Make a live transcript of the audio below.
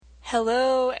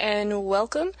Hello and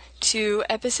welcome to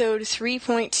episode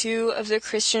 3.2 of the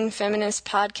Christian Feminist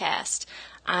Podcast.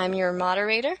 I'm your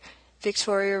moderator,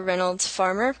 Victoria Reynolds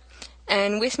Farmer,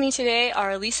 and with me today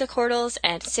are Lisa Korthals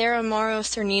and Sarah Morrow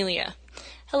Cerniglia.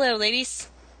 Hello, ladies.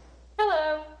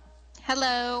 Hello.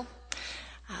 Hello.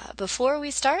 Before we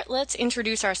start, let's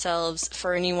introduce ourselves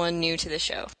for anyone new to the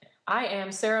show. I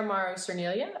am Sarah Morrow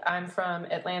Cerniglia. I'm from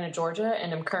Atlanta, Georgia,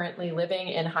 and I'm currently living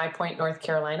in High Point, North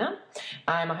Carolina.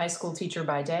 I'm a high school teacher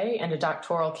by day and a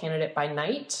doctoral candidate by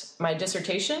night. My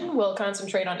dissertation will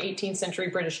concentrate on 18th century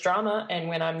British drama, and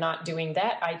when I'm not doing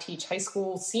that, I teach high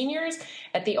school seniors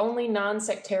at the only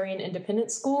non-sectarian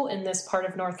independent school in this part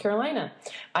of North Carolina.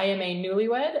 I am a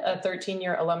newlywed, a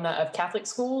 13-year alumna of Catholic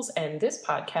schools, and this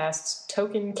podcast's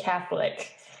token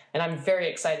Catholic. And I'm very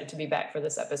excited to be back for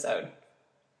this episode.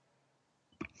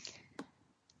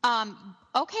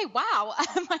 Okay, wow.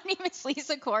 My name is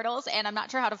Lisa Korthals, and I'm not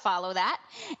sure how to follow that.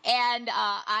 And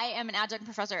I am an adjunct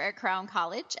professor at Crown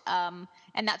College, and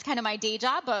that's kind of my day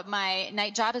job, but my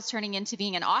night job is turning into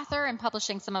being an author and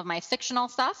publishing some of my fictional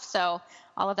stuff, so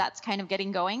all of that's kind of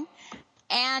getting going.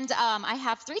 And I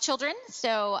have 3 children,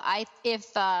 so if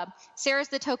Sarah's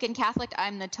the token Catholic,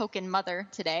 I'm the token mother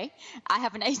today. I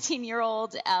have an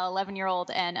 18-year-old, 11-year-old,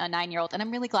 and a 9-year-old, and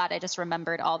I'm really glad I just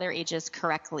remembered all their ages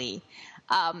correctly.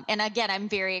 And again, I'm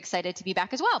very excited to be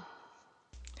back as well.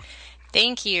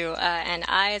 Thank you. And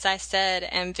I, as I said,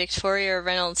 am Victoria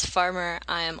Reynolds Farmer.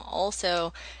 I am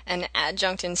also an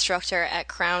adjunct instructor at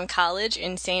Crown College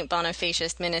in St.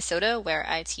 Bonifacius, Minnesota, where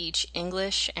I teach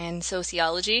English and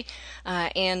sociology.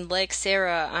 And like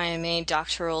Sarah, I am a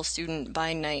doctoral student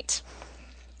by night.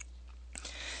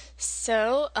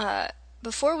 So,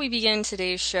 before we begin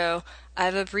today's show, I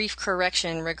have a brief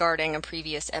correction regarding a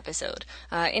previous episode.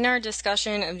 In our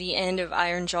discussion of the end of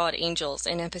Iron-Jawed Angels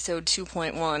in episode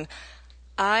 2.1,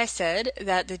 I said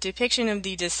that the depiction of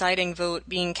the deciding vote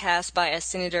being cast by a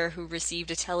senator who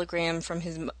received a telegram from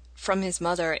his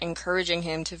mother encouraging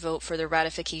him to vote for the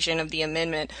ratification of the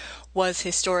amendment was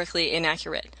historically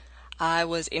inaccurate. I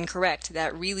was incorrect.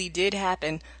 That really did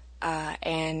happen,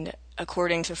 and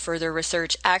according to further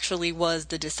research, actually was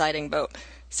the deciding vote.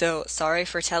 So sorry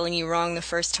for telling you wrong the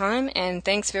first time, and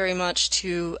thanks very much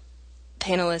to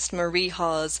panelist Marie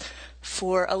Hawes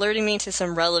for alerting me to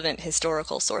some relevant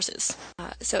historical sources.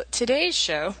 So today's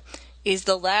show is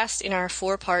the last in our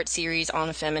 4-part series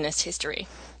on feminist history.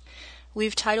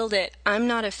 We've titled it, I'm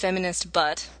Not a Feminist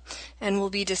But, and we'll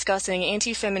be discussing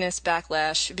anti-feminist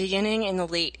backlash beginning in the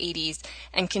late 80s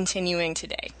and continuing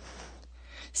today.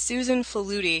 Susan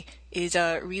Faludi is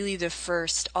really the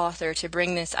first author to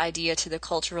bring this idea to the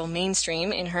cultural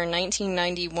mainstream in her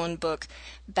 1991 book,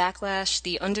 Backlash,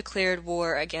 the Undeclared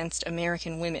War Against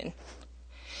American Women.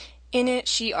 In it,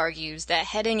 she argues that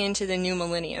heading into the new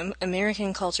millennium,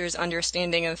 American culture's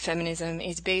understanding of feminism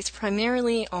is based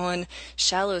primarily on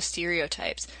shallow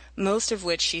stereotypes, most of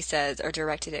which, she says, are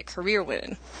directed at career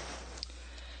women.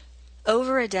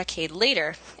 Over a decade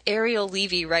later, Ariel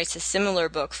Levy writes a similar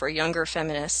book for younger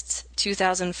feminists,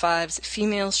 2005's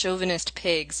Female Chauvinist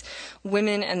Pigs,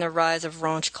 Women and the Rise of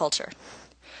Raunch Culture.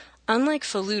 Unlike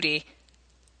Faludi,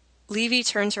 Levy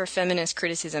turns her feminist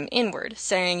criticism inward,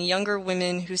 saying younger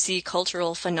women who see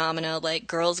cultural phenomena like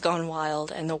Girls Gone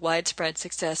Wild and the widespread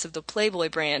success of the Playboy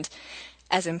brand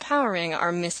as empowering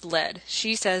are misled.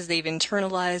 She says they've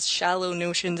internalized shallow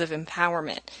notions of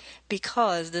empowerment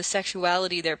because the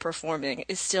sexuality they're performing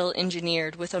is still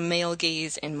engineered with a male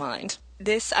gaze in mind.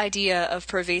 This idea of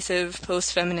pervasive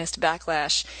post-feminist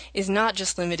backlash is not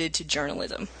just limited to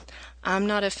journalism. I'm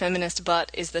Not a Feminist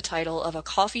But is the title of a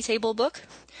coffee table book,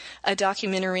 a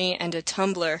documentary, and a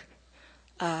Tumblr,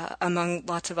 among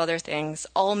lots of other things,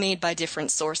 all made by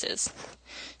different sources.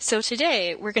 So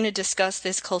today, we're going to discuss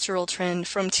this cultural trend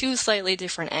from 2 slightly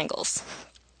different angles.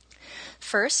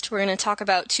 First, we're going to talk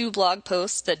about 2 blog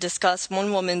posts that discuss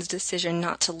one woman's decision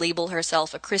not to label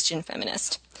herself a Christian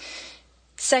feminist.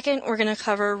 Second, we're going to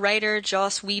cover writer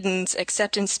Joss Whedon's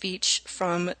acceptance speech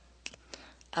from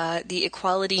the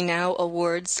Equality Now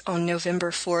Awards on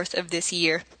November 4th of this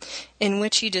year, in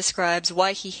which he describes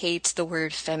why he hates the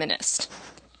word feminist.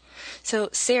 So,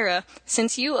 Sarah,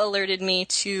 since you alerted me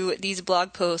to these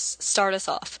blog posts, start us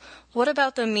off. What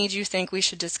about them made you think we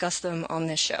should discuss them on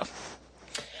this show?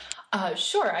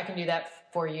 Sure, I can do that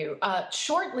for you.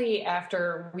 Shortly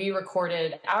after we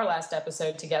recorded our last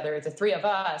episode together, the 3 of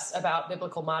us, about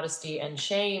biblical modesty and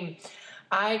shame,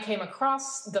 I came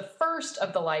across the first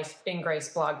of the Life in Grace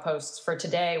blog posts for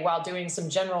today while doing some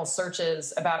general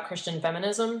searches about Christian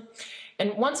feminism.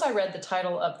 And once I read the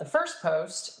title of the first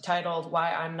post, titled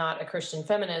Why I'm Not a Christian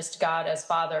Feminist, God as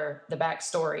Father, the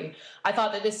Backstory, I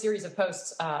thought that this series of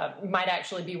posts might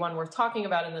actually be one worth talking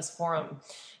about in this forum.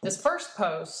 This first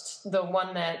post, the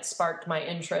one that sparked my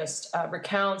interest,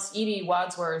 recounts Edie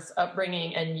Wadsworth's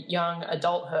upbringing and young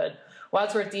adulthood.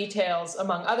 Wadsworth details,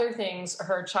 among other things,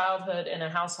 her childhood in a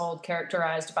household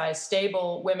characterized by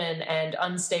stable women and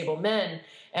unstable men,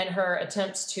 and her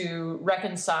attempts to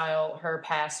reconcile her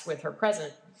past with her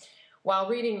present. While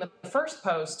reading the first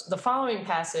post, the following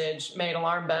passage made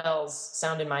alarm bells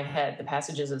sound in my head. The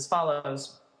passage is as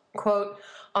follows, quote,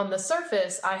 "On the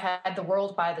surface, I had the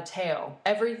world by the tail.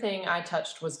 Everything I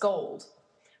touched was gold.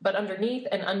 But underneath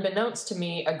and unbeknownst to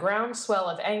me, a groundswell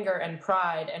of anger and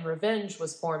pride and revenge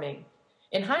was forming.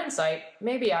 In hindsight,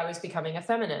 maybe I was becoming a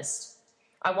feminist.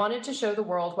 I wanted to show the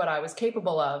world what I was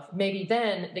capable of. Maybe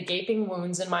then the gaping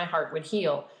wounds in my heart would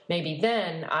heal. Maybe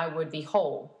then I would be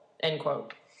whole," end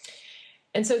quote.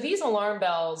 And so these alarm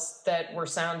bells that were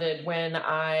sounded when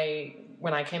I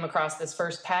came across this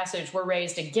first passage were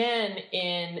raised again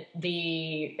in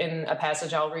a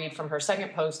passage I'll read from her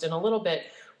second post in a little bit,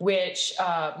 which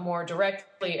more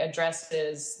directly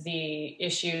addresses the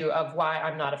issue of why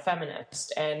I'm not a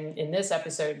feminist. And in this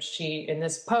episode, in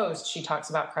this post, she talks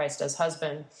about Christ as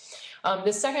husband.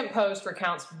 This second post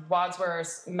recounts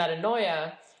Wadsworth's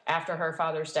metanoia after her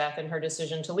father's death and her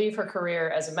decision to leave her career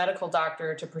as a medical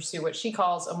doctor to pursue what she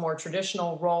calls a more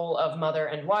traditional role of mother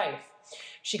and wife.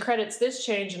 She credits this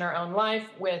change in her own life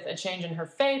with a change in her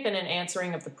faith and an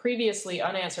answering of the previously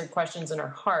unanswered questions in her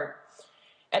heart.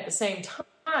 At the same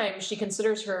time, she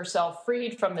considers herself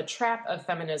freed from the trap of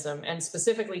feminism and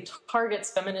specifically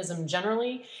targets feminism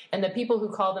generally and the people who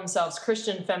call themselves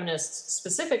Christian feminists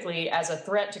specifically as a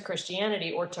threat to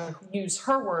Christianity, or to use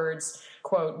her words,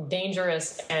 quote,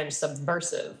 dangerous and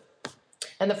subversive.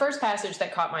 And the first passage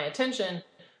that caught my attention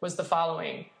was the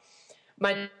following.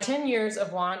 "My 10 years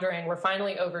of wandering were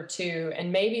finally over too,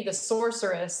 and maybe the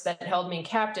sorceress that held me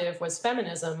captive was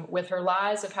feminism, with her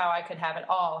lies of how I could have it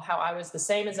all, how I was the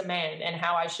same as a man, and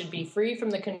how I should be free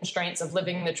from the constraints of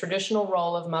living the traditional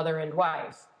role of mother and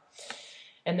wife."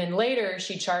 And then later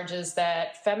she charges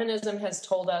that feminism has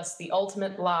told us the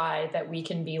ultimate lie, that we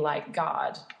can be like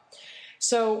God.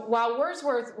 So while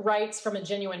Wordsworth writes from a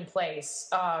genuine place,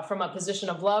 from a position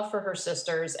of love for her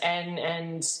sisters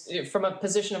and from a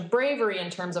position of bravery in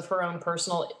terms of her own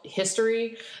personal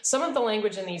history, some of the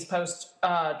language in these posts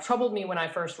troubled me when I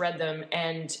first read them,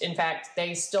 and in fact,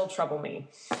 they still trouble me.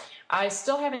 I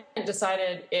still haven't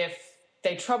decided if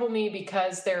they trouble me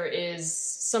because there is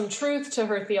some truth to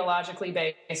her theologically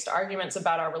based arguments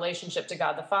about our relationship to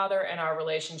God the Father and our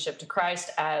relationship to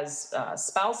Christ as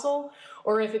spousal,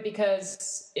 or if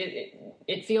because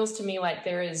it feels to me like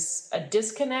there is a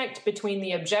disconnect between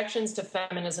the objections to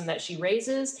feminism that she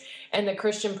raises and the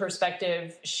Christian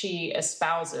perspective she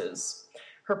espouses.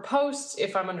 Her posts,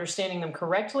 if I'm understanding them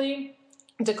correctly,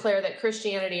 declare that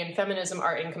Christianity and feminism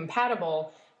are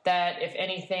incompatible, that if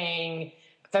anything,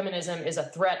 feminism is a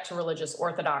threat to religious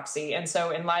orthodoxy. And so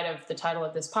in light of the title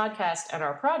of this podcast and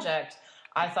our project,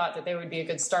 I thought that they would be a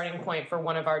good starting point for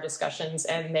one of our discussions,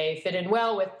 and they fit in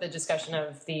well with the discussion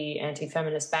of the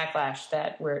anti-feminist backlash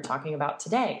that we're talking about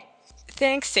today.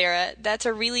 Thanks, Sarah. That's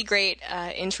a really great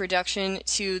introduction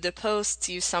to the posts.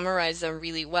 You summarized them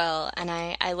really well, and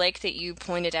I like that you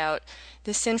pointed out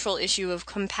the central issue of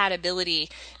compatibility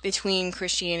between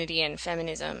Christianity and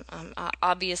feminism.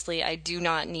 Obviously, I do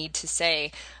not need to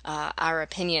say our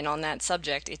opinion on that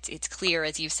subject. It's clear,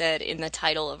 as you said, in the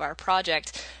title of our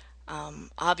project.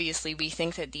 Obviously, we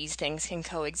think that these things can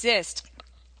coexist,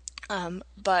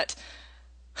 but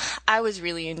I was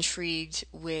really intrigued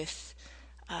with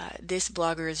this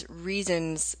blogger's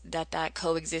reasons that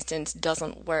coexistence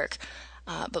doesn't work.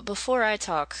 But before I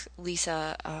talk,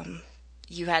 Lisa,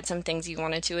 you had some things you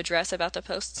wanted to address about the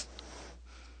posts?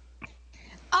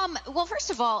 Well, first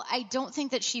of all, I don't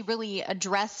think that she really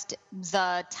addressed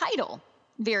the title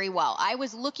very well. I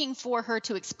was looking for her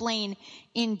to explain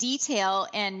in detail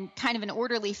and kind of an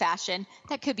orderly fashion.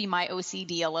 That could be my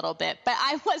OCD a little bit, but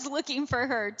I was looking for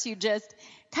her to just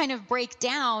kind of break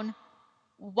down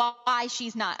why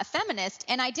she's not a feminist,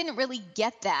 and I didn't really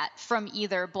get that from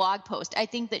either blog post. I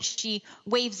think that she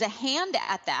waves a hand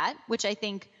at that, which I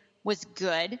think was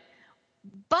good,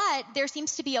 but there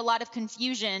seems to be a lot of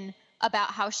confusion about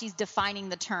how she's defining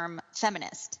the term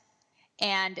feminist.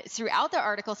 And throughout the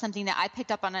article, something that I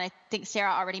picked up on, and I think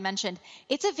Sarah already mentioned,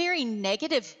 it's a very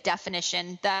negative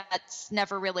definition that's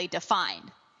never really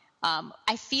defined.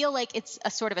 I feel like it's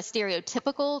a sort of a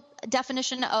stereotypical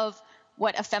definition of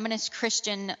what a feminist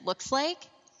Christian looks like.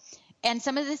 And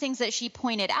some of the things that she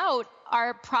pointed out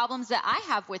are problems that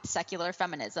I have with secular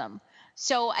feminism.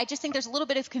 So I just think there's a little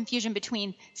bit of confusion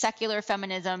between secular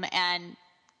feminism and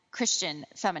Christian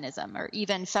feminism, or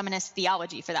even feminist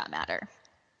theology for that matter.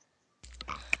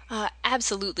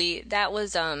 Absolutely. That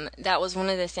was one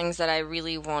of the things that I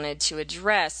really wanted to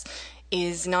address.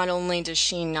 Is not only does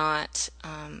she not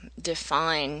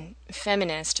define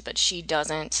feminist, but she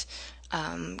doesn't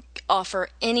offer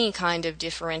any kind of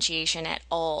differentiation at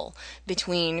all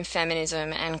between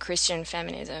feminism and Christian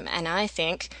feminism. And I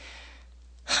think,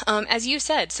 as you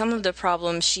said, some of the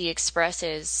problems she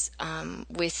expresses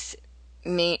with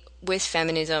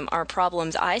feminism are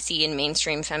problems I see in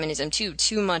mainstream feminism too.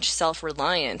 Too much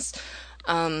self-reliance,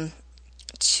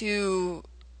 too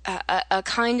a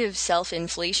kind of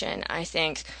self-inflation, I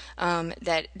think,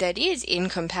 that is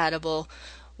incompatible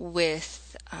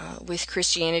with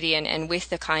Christianity and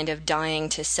with the kind of dying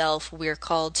to self we're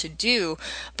called to do.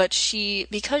 But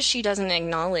because she doesn't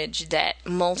acknowledge that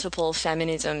multiple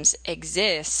feminisms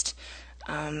exist,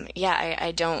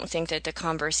 I don't think that the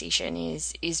conversation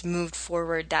is moved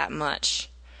forward that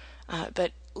much.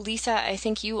 But Lisa, I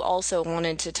think you also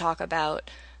wanted to talk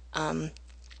about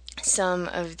some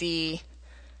of the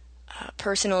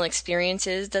personal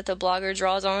experiences that the blogger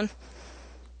draws on.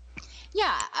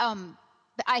 Yeah,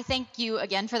 I thank you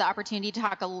again for the opportunity to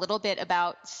talk a little bit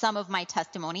about some of my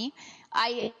testimony.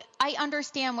 I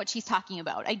understand what she's talking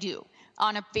about. I do.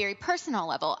 On a very personal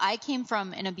level, I came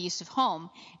from an abusive home.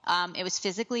 It was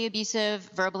physically abusive,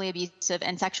 verbally abusive,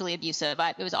 and sexually abusive.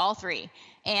 It was all three.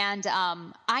 And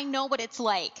I know what it's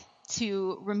like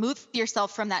to remove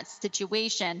yourself from that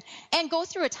situation and go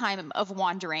through a time of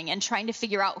wandering and trying to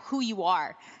figure out who you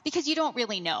are, because you don't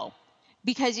really know,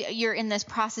 because you're in this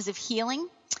process of healing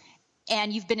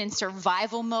and you've been in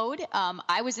survival mode.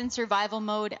 I was in survival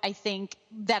mode. I think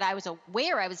that I was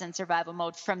aware I was in survival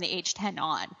mode from the age 10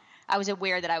 on. I was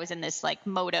aware that I was in this like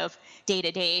mode of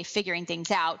day-to-day figuring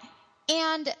things out.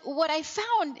 And what I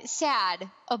found sad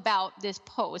about this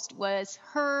post was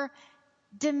her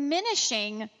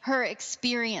diminishing her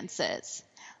experiences.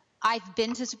 I've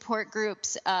been to support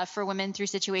groups for women through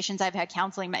situations. I've had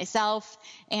counseling myself,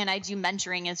 and I do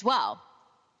mentoring as well.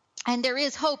 And there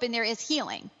is hope and there is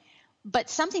healing. But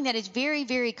something that is very,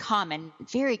 very common,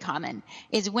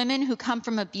 is women who come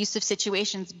from abusive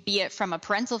situations, be it from a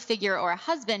parental figure or a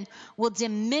husband, will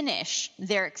diminish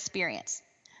their experience.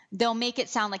 They'll make it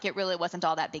sound like it really wasn't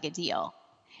all that big a deal.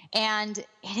 And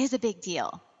it is a big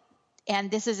deal.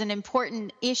 And this is an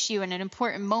important issue and an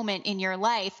important moment in your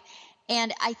life.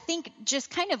 And I think just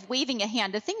kind of waving a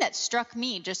hand, the thing that struck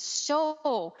me just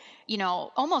so,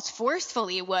 almost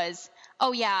forcefully was,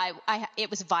 oh yeah,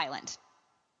 it was violent.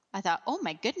 I thought, oh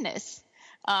my goodness,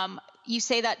 you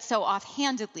say that so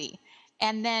offhandedly.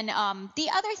 And then the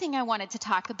other thing I wanted to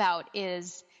talk about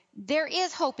is there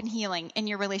is hope and healing in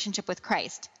your relationship with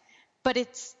Christ, but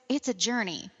it's a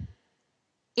journey.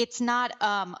 It's not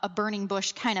a burning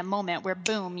bush kind of moment where,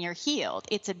 boom, you're healed.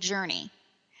 It's a journey.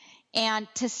 And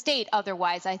to state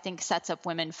otherwise, I think, sets up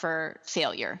women for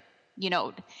failure.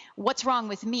 What's wrong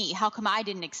with me? How come I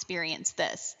didn't experience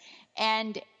this?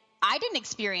 And I didn't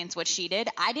experience what she did.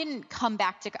 I did come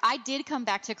back to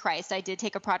Christ. I did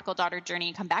take a prodigal daughter journey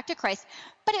and come back to Christ,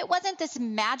 but it wasn't this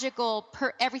magical,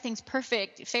 everything's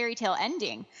perfect fairy tale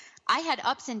ending. I had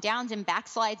ups and downs and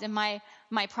backslides in my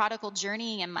prodigal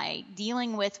journey and my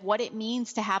dealing with what it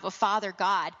means to have a father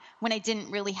God when I didn't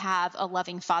really have a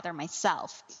loving father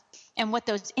myself, and what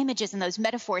those images and those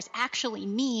metaphors actually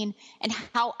mean and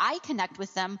how I connect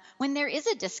with them when there is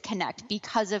a disconnect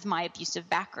because of my abusive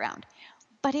background.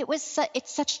 But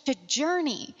it's such a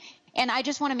journey. And I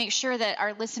just want to make sure that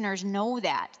our listeners know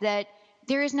that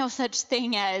there is no such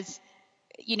thing as,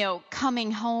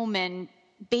 coming home and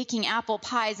baking apple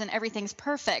pies and everything's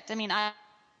perfect. I mean, I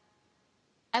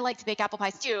like to bake apple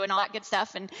pies too and all that good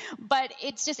stuff. But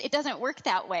it doesn't work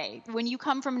that way. When you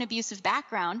come from an abusive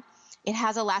background, it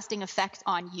has a lasting effect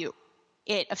on you.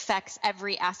 It affects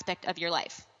every aspect of your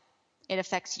life. It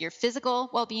affects your physical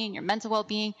well-being, your mental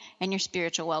well-being, and your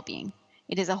spiritual well-being.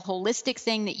 It is a holistic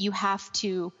thing that you have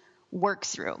to work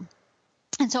through.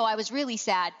 And so I was really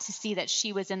sad to see that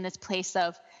she was in this place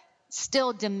of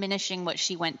still diminishing what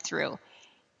she went through.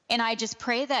 And I just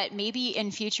pray that maybe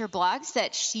in future blogs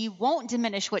that she won't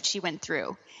diminish what she went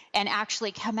through and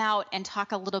actually come out and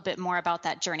talk a little bit more about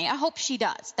that journey. I hope she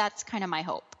does. That's kind of my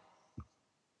hope.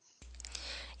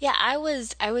 Yeah, I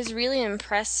was really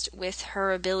impressed with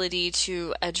her ability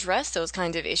to address those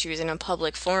kinds of issues in a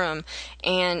public forum,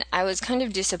 and I was kind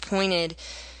of disappointed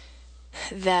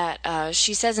that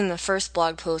she says in the first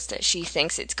blog post that she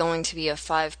thinks it's going to be a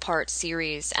 5-part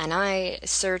series, and I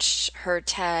searched her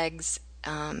tags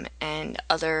and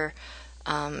other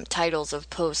titles of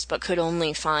posts, but could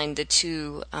only find the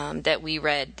 2 that we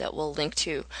read that we'll link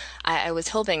to. I was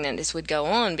hoping that this would go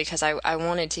on because I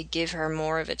wanted to give her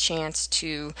more of a chance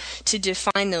to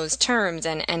define those terms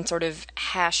and sort of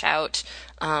hash out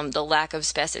the lack of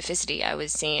specificity I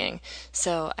was seeing.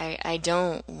 So I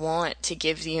don't want to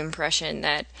give the impression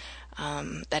that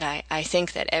I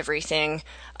think that everything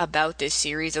about this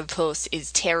series of posts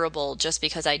is terrible just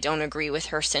because I don't agree with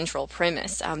her central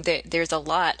premise. There's a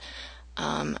lot,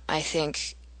 I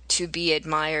think, to be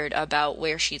admired about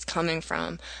where she's coming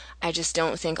from. I just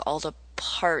don't think all the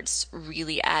parts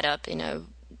really add up in a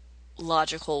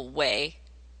logical way,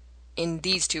 in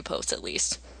these 2 posts at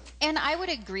least. And I would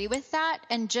agree with that.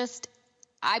 And just,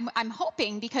 I'm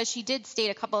hoping, because she did state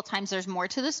a couple of times there's more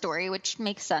to the story, which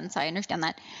makes sense. I understand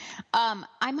that.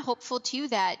 I'm hopeful too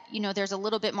that, there's a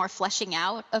little bit more fleshing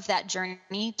out of that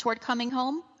journey toward coming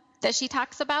home that she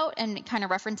talks about, and kind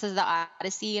of references the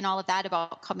Odyssey and all of that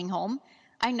about coming home.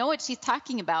 I know what she's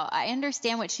talking about. I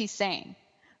understand what she's saying,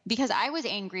 because I was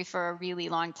angry for a really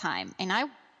long time. And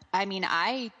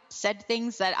I said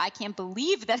things that I can't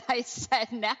believe that I said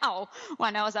now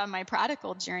when I was on my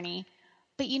prodigal journey.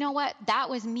 But you know what? That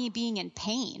was me being in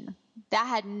pain. That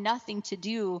had nothing to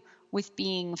do with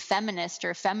being feminist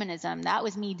or feminism. That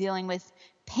was me dealing with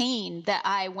pain that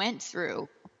I went through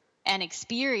and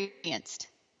experienced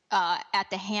at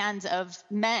the hands of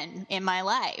men in my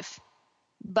life.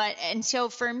 And so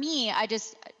for me,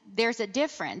 there's a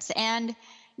difference. And,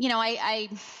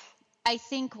 I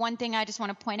think one thing I just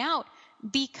want to point out,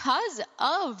 because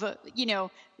of,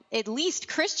 at least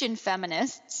Christian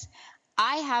feminists,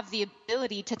 I have the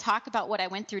ability to talk about what I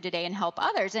went through today and help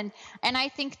others. And I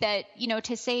think that,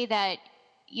 to say that,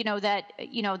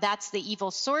 that's the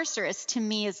evil sorceress, to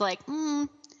me is like,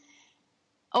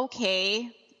 okay,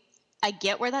 I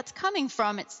get where that's coming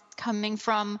from. It's coming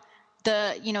from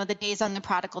the days on the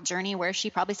prodigal journey where she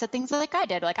probably said things like I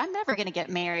did, like, I'm never going to get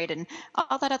married and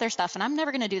all that other stuff. And I'm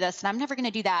never going to do this and I'm never going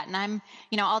to do that. And I'm,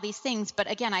 all these things.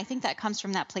 But again, I think that comes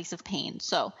from that place of pain.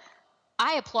 So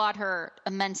I applaud her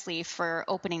immensely for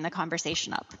opening the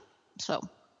conversation up. So,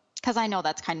 because I know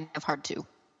that's kind of hard too.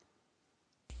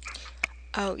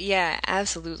 Oh, yeah,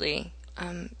 absolutely.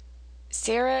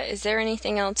 Sarah, is there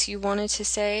anything else you wanted to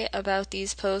say about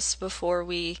these posts before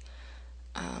we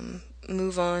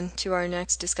move on to our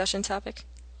next discussion topic?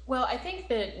 Well, I think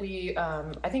that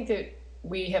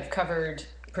we have covered,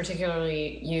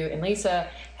 particularly you and Lisa,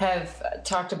 have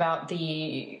talked about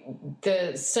the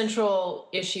central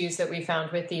issues that we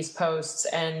found with these posts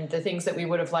and the things that we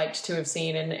would have liked to have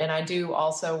seen. And I do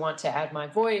also want to add my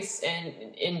voice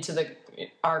into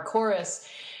our chorus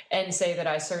and say that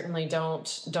I certainly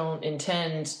don't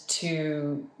intend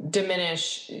to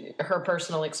diminish her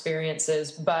personal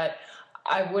experiences, but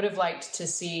I would have liked to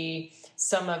see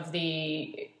some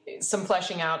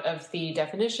fleshing out of the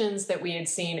definitions that we had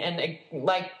seen. And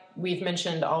like we've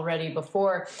mentioned already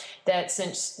before, that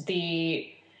since the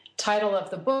title of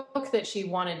the book that she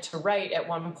wanted to write at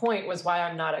one point was Why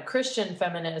I'm Not a Christian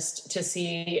Feminist, to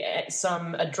see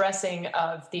some addressing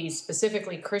of the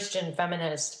specifically Christian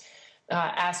feminist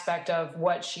aspect of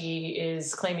what she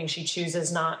is claiming she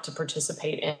chooses not to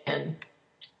participate in.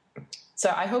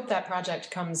 So I hope that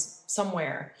project comes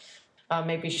somewhere.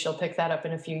 Maybe she'll pick that up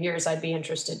in a few years. I'd be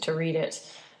interested to read it.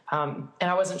 And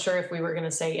I wasn't sure if we were going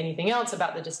to say anything else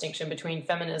about the distinction between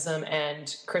feminism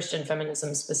and Christian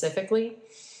feminism specifically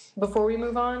before we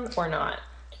move on, or not.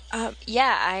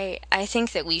 Yeah, I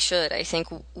think that we should. I think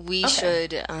we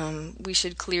should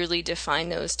clearly define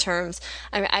those terms.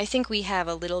 I think we have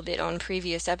a little bit on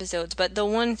previous episodes, but the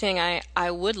one thing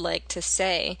I would like to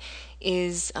say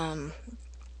is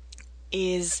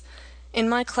in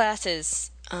my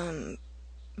classes,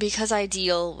 because I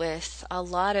deal with a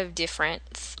lot of different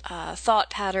thought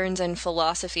patterns and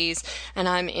philosophies, and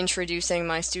I'm introducing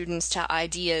my students to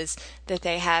ideas that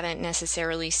they haven't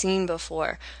necessarily seen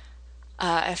before.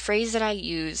 A phrase that I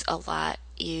use a lot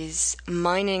is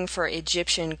mining for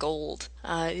Egyptian gold.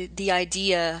 The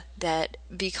idea that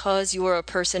because you're a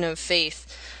person of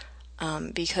faith,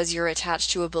 because you're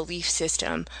attached to a belief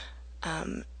system,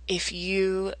 if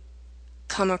you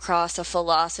come across a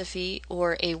philosophy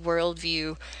or a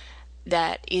worldview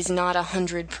that is not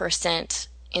 100%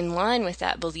 in line with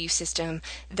that belief system,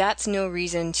 that's no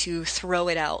reason to throw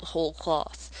it out whole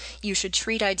cloth. You should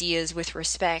treat ideas with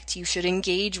respect. You should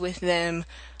engage with them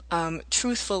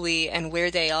truthfully and where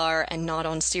they are and not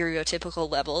on stereotypical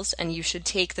levels, and you should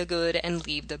take the good and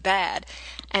leave the bad.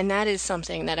 And that is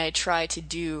something that I try to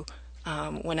do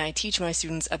when I teach my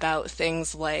students about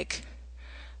things like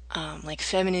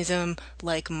feminism,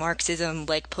 like Marxism,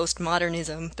 like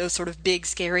postmodernism, those sort of big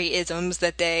scary isms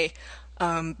that they,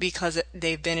 because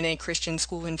they've been in a Christian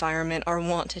school environment, are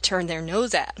wont to turn their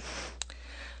nose at.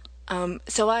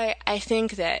 So I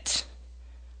think that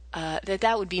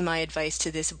that would be my advice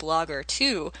to this blogger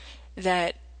too,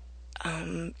 that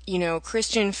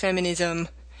Christian feminism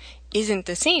isn't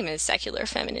the same as secular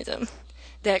feminism.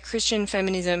 That Christian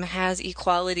feminism has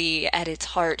equality at its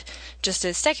heart, just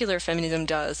as secular feminism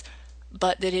does,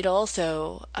 but that it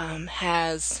also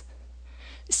has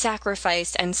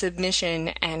sacrifice and submission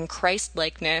and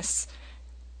Christ-likeness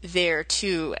there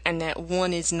too, and that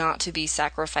one is not to be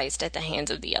sacrificed at the hands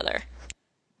of the other.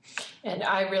 And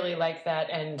I really like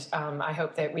that, and I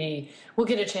hope that we will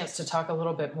get a chance to talk a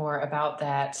little bit more about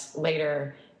that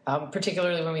later,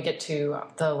 particularly when we get to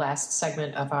the last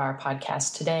segment of our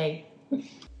podcast today.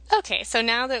 Okay, so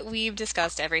now that we've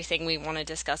discussed everything we want to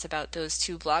discuss about those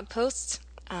two blog posts,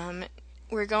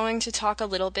 we're going to talk a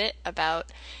little bit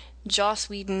about Joss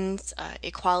Whedon's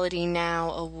Equality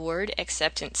Now Award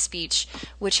acceptance speech,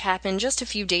 which happened just a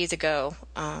few days ago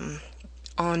on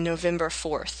November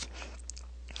 4th.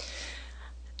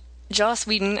 Joss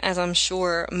Whedon, as I'm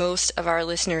sure most of our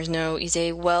listeners know, is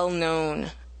a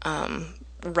well-known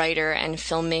writer and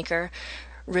filmmaker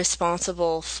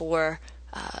responsible for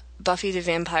Buffy the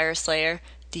Vampire Slayer,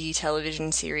 the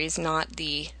television series, not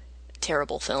the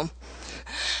terrible film,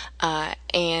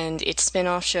 and its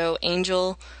spin-off show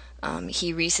Angel.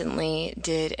 He recently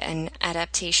did an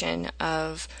adaptation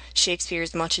of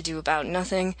Shakespeare's Much Ado About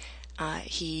Nothing.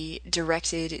 He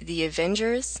directed The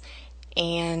Avengers,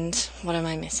 and what am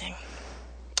I missing?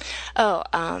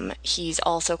 He's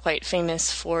also quite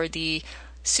famous for the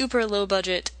super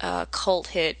low-budget cult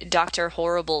hit Dr.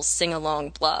 Horrible's Sing-Along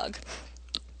blog.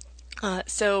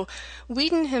 So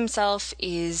Whedon himself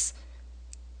is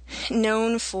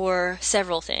known for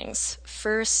several things.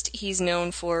 First, he's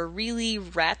known for really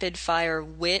rapid-fire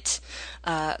wit,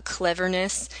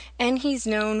 cleverness, and he's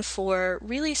known for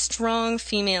really strong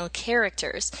female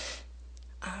characters.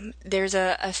 There's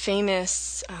a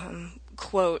famous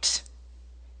quote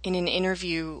in an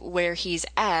interview where he's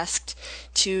asked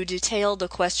to detail the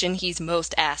question he's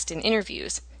most asked in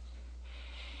interviews.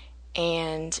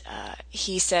 And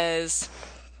he says,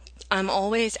 "I'm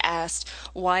always asked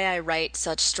why I write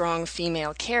such strong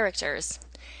female characters."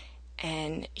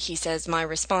 And he says, "My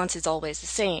response is always the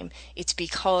same. It's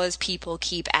because people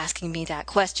keep asking me that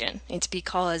question. It's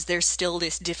because there's still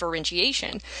this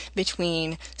differentiation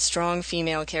between strong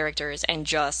female characters and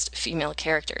just female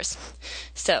characters."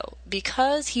 So,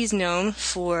 because he's known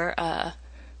for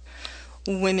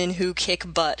women who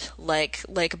kick butt,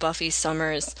 like Buffy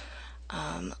Summers,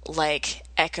 like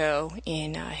Echo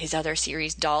in his other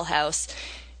series, Dollhouse,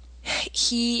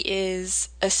 he is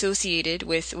associated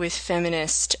with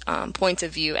feminist points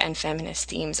of view and feminist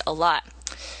themes a lot.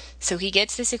 So he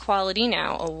gets this Equality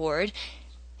Now award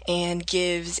and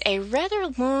gives a rather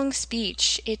long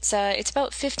speech. It's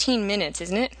about 15 minutes,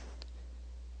 isn't it?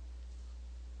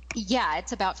 Yeah,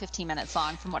 it's about 15 minutes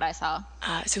long from what I saw.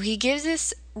 So he gives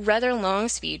this rather long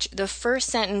speech, the first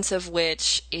sentence of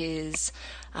which is,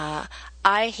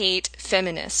 "I hate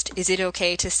feminist. Is it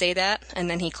okay to say that?" And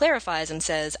then he clarifies and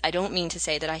says, "I don't mean to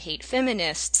say that I hate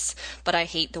feminists, but I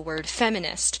hate the word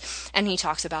feminist." And he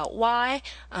talks about why,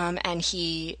 and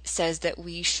he says that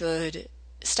we should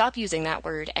stop using that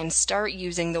word and start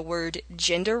using the word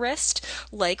genderist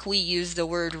like we use the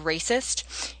word racist,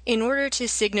 in order to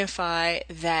signify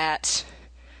that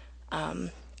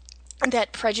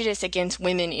that prejudice against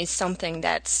women is something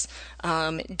that's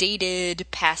dated,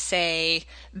 passé,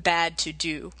 bad to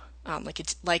do. Like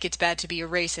it's bad to be a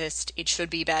racist, it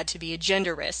should be bad to be a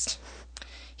genderist,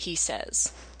 he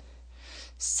says.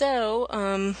 So,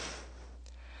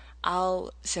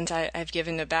 since I've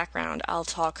given the background, I'll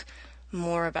talk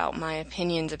more about my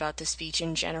opinions about the speech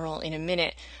in general in a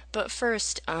minute. But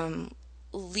first,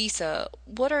 Lisa,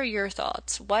 what are your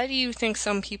thoughts? Why do you think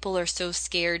some people are so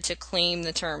scared to claim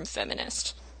the term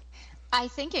feminist? I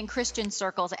think in Christian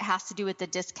circles, it has to do with the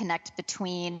disconnect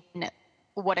between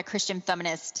what a Christian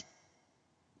feminist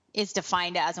is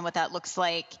defined as and what that looks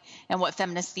like, and what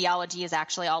feminist theology is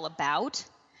actually all about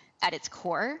at its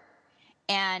core.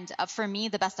 And for me,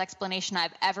 the best explanation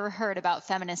I've ever heard about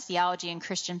feminist theology and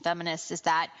Christian feminists is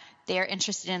that they are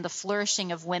interested in the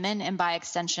flourishing of women and, by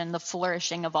extension, the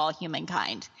flourishing of all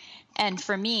humankind. And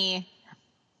for me,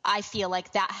 I feel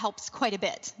like that helps quite a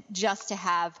bit just to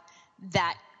have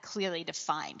that clearly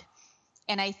defined.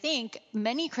 And I think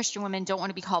many Christian women don't want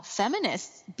to be called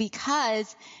feminists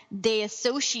because they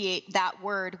associate that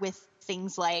word with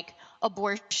things like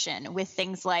abortion, with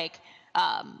things like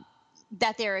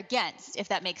that they're against, if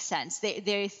that makes sense.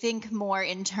 They think more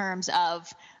in terms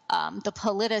of the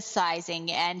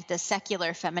politicizing and the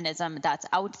secular feminism that's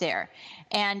out there.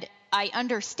 And I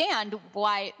understand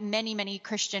why many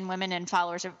Christian women and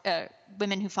followers of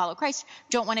women who follow Christ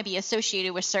don't want to be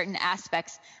associated with certain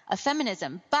aspects of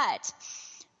feminism. But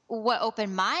what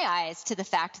opened my eyes to the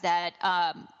fact that,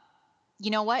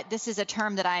 you know what, this is a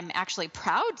term that I'm actually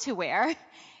proud to wear,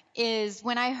 is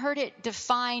when I heard it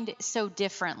defined so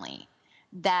differently,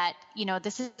 that, you know,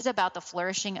 this is about the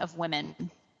flourishing of women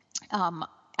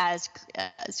as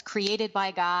created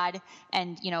by God,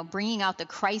 and, you know, bringing out the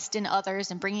Christ in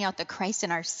others and bringing out the Christ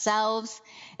in ourselves,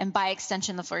 and by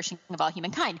extension, the flourishing of all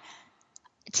humankind.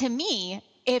 To me,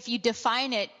 if you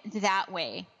define it that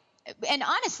way, and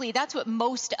honestly, that's what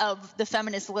most of the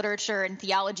feminist literature and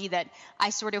theology that I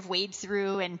sort of wade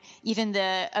through, and even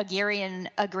the agrarian,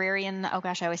 oh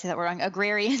gosh, I always say that word wrong,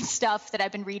 agrarian stuff that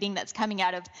I've been reading that's coming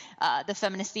out of the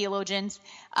feminist theologians,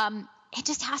 it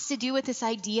just has to do with this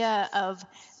idea of,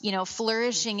 you know,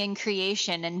 flourishing in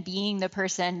creation and being the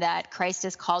person that Christ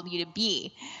has called you to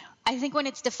be. I think when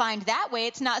it's defined that way,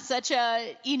 it's not such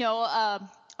a, you know,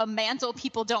 a mantle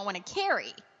people don't want to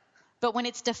carry. But when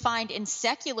it's defined in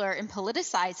secular and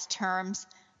politicized terms,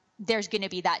 there's going to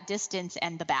be that distance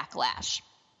and the backlash.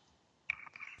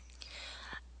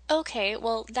 Okay,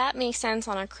 well, that makes sense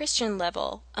on a Christian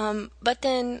level. But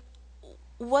then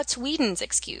what's Whedon's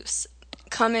excuse?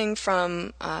 Coming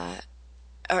from,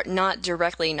 or not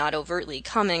directly, not overtly,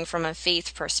 coming from a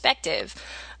faith perspective,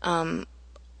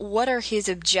 what are his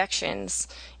objections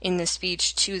in the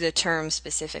speech to the term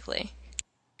specifically?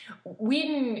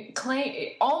 Whedon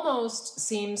almost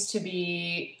seems to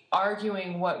be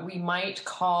arguing what we might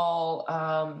call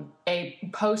a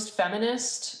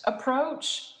post-feminist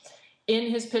approach in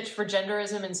his pitch for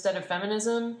genderism instead of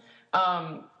feminism,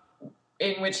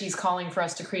 in which he's calling for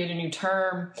us to create a new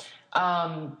term.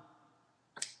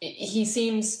 He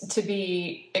seems to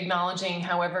be acknowledging,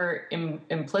 however,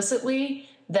 implicitly,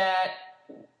 that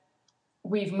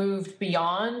we've moved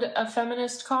beyond a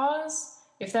feminist cause,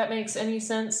 if that makes any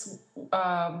sense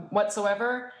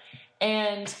whatsoever.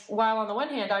 And while on the one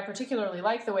hand, I particularly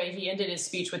like the way he ended his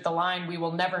speech with the line, "We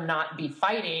will never not be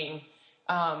fighting,"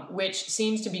 which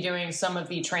seems to be doing some of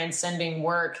the transcending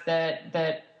work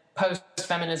that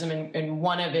post-feminism in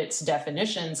one of its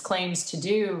definitions claims to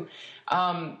do.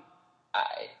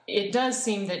 It does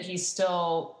seem that he's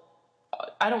still,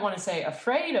 I don't want to say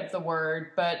afraid of the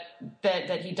word, but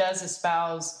that he does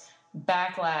espouse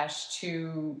backlash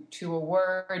to a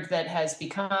word that has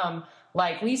become,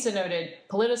 like Lisa noted,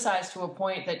 politicized to a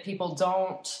point that people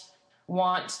don't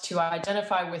want to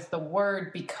identify with the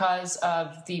word because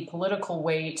of the political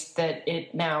weight that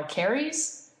it now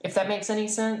carries, if that makes any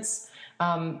sense.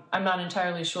 I'm not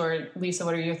entirely sure. Lisa,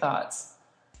 what are your thoughts?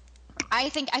 I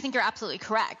think you're absolutely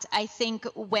correct. I think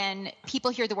when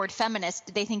people hear the word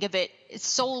feminist, they think of it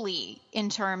solely in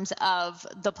terms of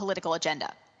the political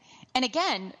agenda. And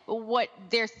again, what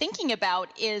they're thinking about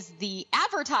is the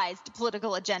advertised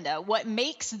political agenda, what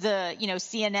makes the, you know,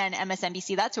 CNN,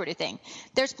 MSNBC, that sort of thing.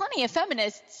 There's plenty of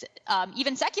feminists,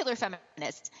 even secular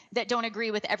feminists, that don't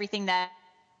agree with everything that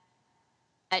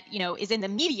you know, is in the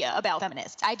media about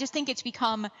feminists. I just think it's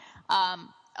become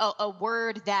a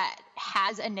word that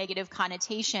has a negative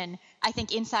connotation, I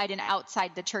think, inside and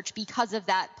outside the church because of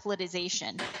that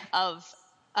politicization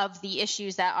of the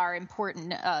issues that are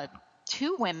important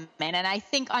to women. And I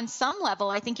think on some level,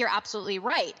 I think you're absolutely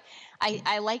right.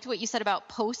 I liked what you said about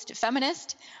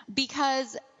post-feminist,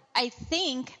 because I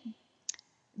think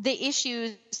the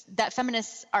issues that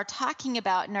feminists are talking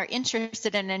about and are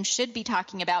interested in and should be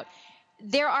talking about,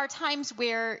 there are times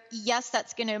where, yes,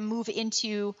 that's going to move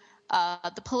into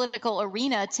the political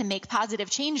arena to make positive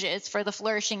changes for the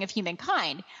flourishing of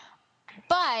humankind.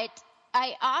 But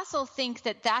I also think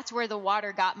that that's where the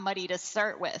water got muddy to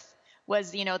start with,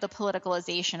 was, you know, the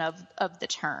politicalization of the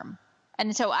term.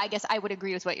 And so I guess I would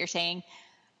agree with what you're saying.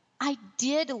 I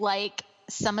did like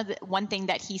one thing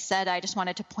that he said. I just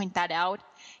wanted to point that out.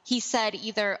 He said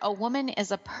either a woman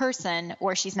is a person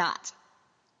or she's not.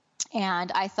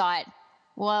 And I thought,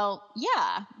 well,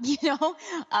 yeah, you know,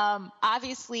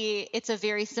 obviously it's a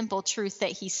very simple truth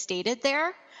that he stated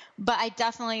there, but I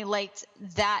definitely liked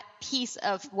that piece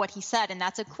of what he said. And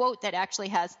that's a quote that actually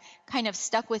has kind of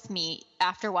stuck with me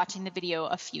after watching the video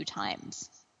a few times.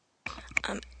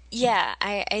 Yeah,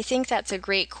 I think that's a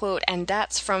great quote, and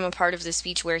that's from a part of the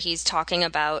speech where he's talking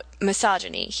about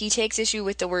misogyny. He takes issue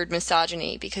with the word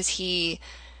misogyny because he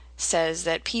says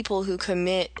that people who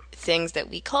commit things that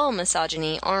we call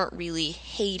misogyny aren't really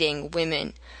hating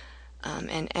women.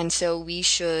 And so we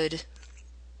should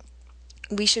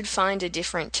we should find a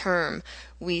different term.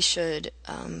 We should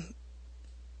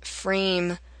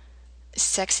frame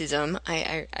sexism.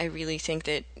 I really think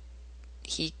that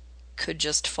he could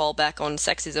just fall back on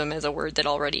sexism as a word that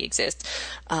already exists,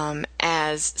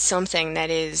 as something that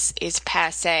is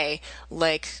passé,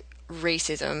 like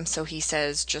racism. So he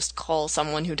says just call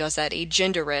someone who does that a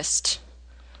genderist,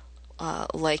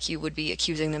 like you would be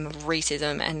accusing them of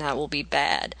racism, and that will be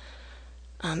bad.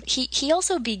 He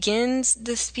also begins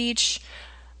the speech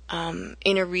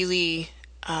in a really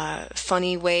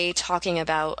funny way, talking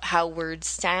about how words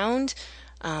sound.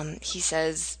 He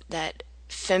says that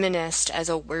feminist as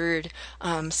a word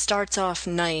starts off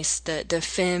nice. The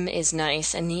fem is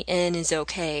nice and the n is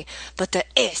okay, but the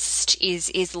ist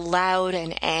is loud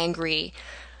and angry.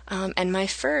 And my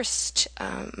first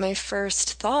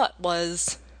thought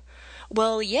was,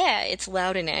 well, yeah, it's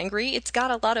loud and angry. It's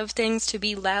got a lot of things to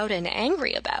be loud and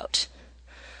angry about.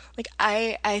 Like,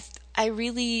 I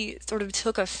really sort of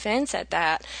took offense at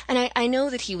that. And I know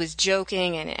that he was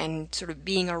joking and sort of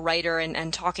being a writer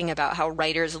and talking about how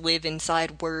writers live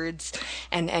inside words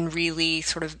and really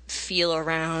sort of feel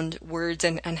around words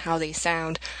and how they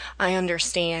sound. I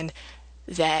understand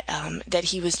that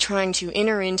he was trying to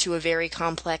enter into a very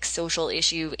complex social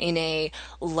issue in a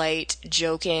light,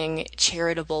 joking,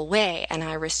 charitable way, and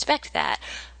I respect that.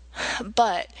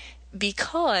 But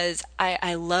because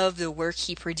I love the work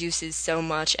he produces so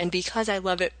much, and because I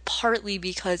love it partly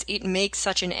because it makes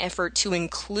such an effort to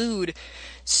include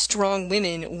strong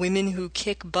women who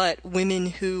kick butt, women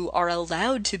who are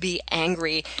allowed to be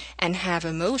angry and have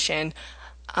emotion,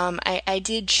 I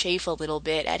did chafe a little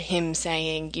bit at him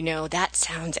saying, that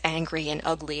sounds angry and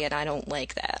ugly, and I don't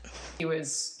like that. He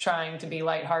was trying to be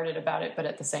lighthearted about it, but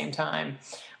at the same time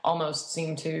almost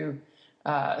seemed to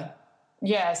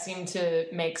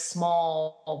make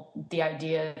small the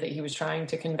idea that he was trying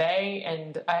to convey.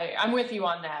 And I'm with you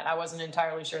on that. I wasn't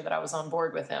entirely sure that I was on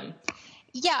board with him.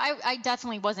 Yeah, I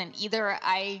definitely wasn't either.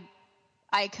 I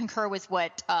concur with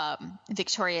what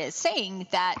Victoria is saying,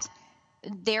 that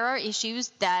there are issues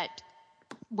that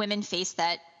women face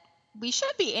that we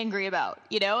should be angry about,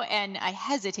 and I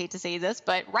hesitate to say this,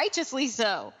 but righteously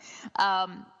so.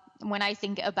 When I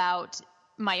think about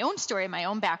my own story, my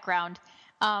own background,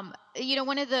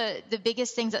 one of the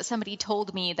biggest things that somebody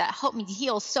told me that helped me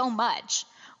heal so much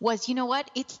was,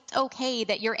 it's okay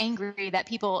that you're angry that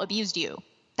people abused you.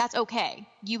 That's okay.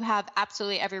 You have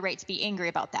absolutely every right to be angry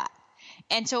about that.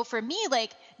 And so for me,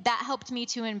 that helped me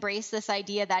to embrace this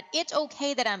idea that it's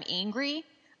okay that I'm angry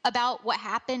about what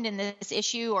happened in this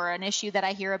issue or an issue that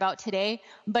I hear about today,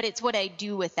 but it's what I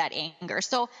do with that anger.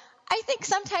 So I think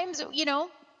sometimes,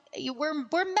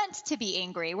 we're meant to be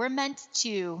angry. We're meant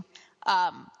to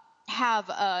have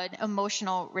an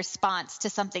emotional response to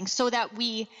something so that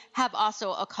we have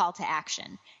also a call to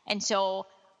action. And so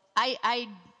I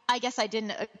guess I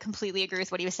didn't completely agree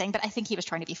with what he was saying, but I think he was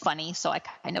trying to be funny, so I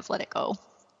kind of let it go.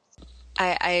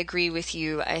 I agree with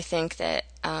you. I think that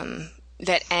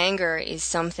that anger is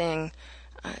something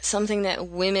that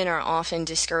women are often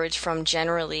discouraged from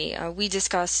generally.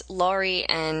 Laurie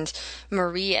and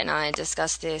Marie and I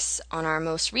discussed this on our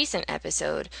most recent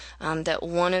episode, that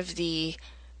one of the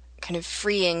kind of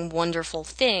freeing, wonderful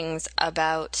things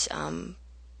about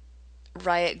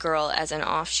Riot Girl as an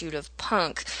offshoot of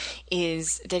punk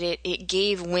is that it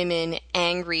gave women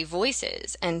angry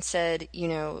voices and said,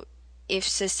 if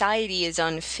society is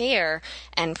unfair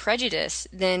and prejudiced,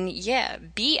 then yeah,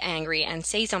 be angry and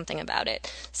say something about it.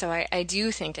 So I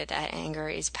do think that anger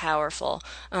is powerful.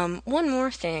 One more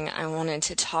thing I wanted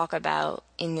to talk about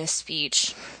in this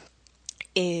speech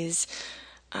is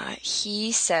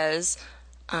he says,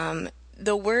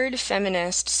 the word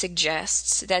feminist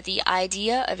suggests that the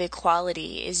idea of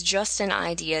equality is just an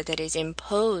idea that is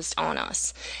imposed on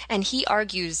us. And he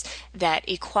argues that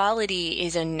equality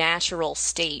is a natural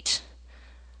state.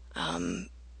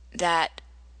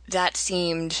 That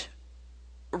seemed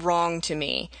wrong to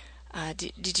me.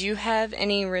 Did you have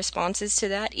any responses to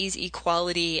that? Is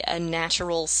equality a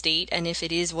natural state? And if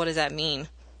it is, what does that mean?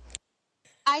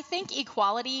 I think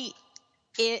equality,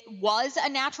 it was a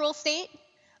natural state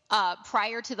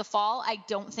prior to the fall. I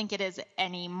don't think it is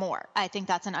anymore. I think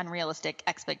that's an unrealistic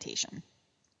expectation.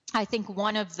 I think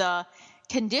one of the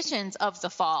conditions of the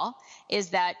fall is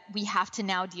that we have to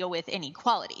now deal with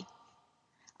inequality.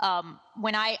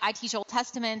 When I teach Old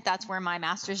Testament, that's where my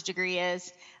master's degree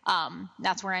is.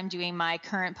 That's where I'm doing my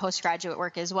current postgraduate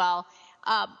work as well.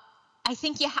 I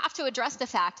think you have to address the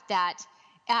fact that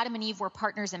Adam and Eve were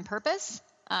partners in purpose.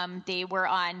 They were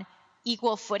on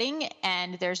equal footing,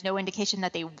 and there's no indication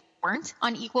that they weren't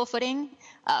on equal footing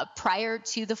prior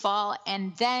to the fall.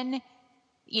 And then,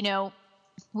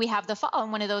 we have the fall,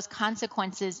 and one of those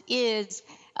consequences is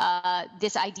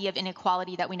this idea of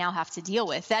inequality that we now have to deal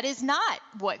with. That is not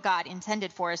what God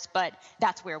intended for us, but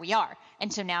that's where we are.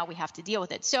 And so now we have to deal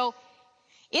with it. So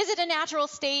is it a natural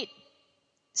state?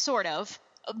 Sort of.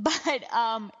 But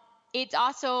it's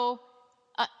also,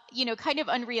 kind of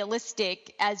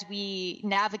unrealistic as we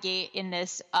navigate in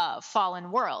this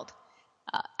fallen world.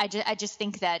 I just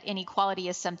think that inequality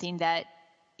is something that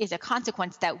is a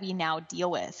consequence that we now deal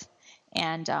with.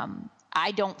 And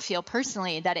I don't feel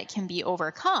personally that it can be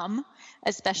overcome,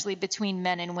 especially between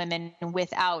men and women,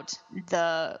 without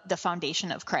the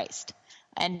foundation of Christ.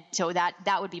 And so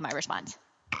that would be my response.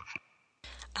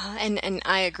 And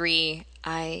I agree.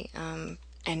 And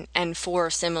for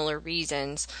similar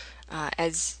reasons,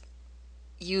 as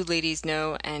you ladies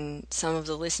know, and some of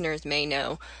the listeners may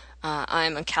know,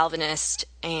 I'm a Calvinist,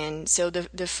 and so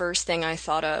the first thing I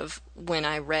thought of when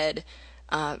I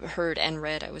heard and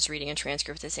read, I was reading a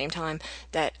transcript at the same time,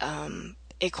 that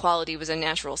equality was a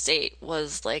natural state,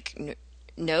 was like,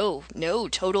 no,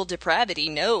 total depravity,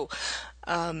 no.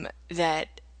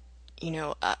 That,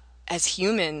 as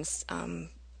humans,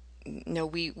 no,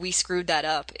 we screwed that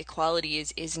up. Equality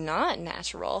is not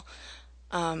natural.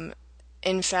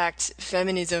 In fact,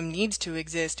 feminism needs to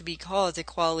exist because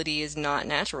equality is not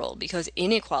natural, because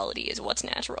inequality is what's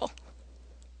natural.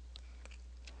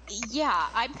 Yeah,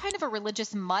 I'm kind of a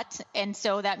religious mutt, and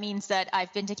so that means that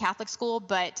I've been to Catholic school,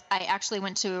 but I actually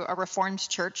went to a Reformed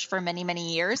church for many,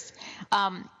 many years.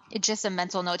 It's just a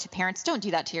mental note to parents: don't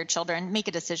do that to your children. Make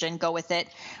a decision, go with it.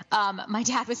 My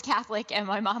dad was Catholic and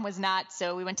my mom was not,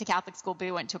 so we went to Catholic school, but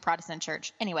we went to a Protestant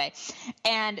church anyway.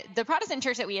 And the Protestant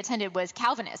church that we attended was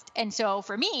Calvinist, and so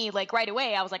for me, like right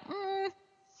away, I was like,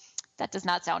 that does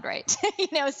not sound right.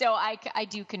 So I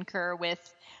do concur with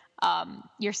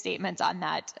your statements on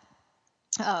that,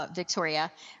 Victoria.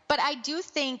 But I do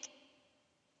think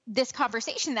this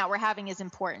conversation that we're having is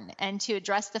important, and to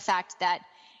address the fact that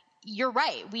you're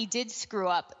right, we did screw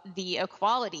up the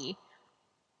equality,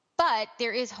 but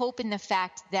there is hope in the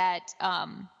fact that,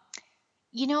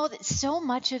 that so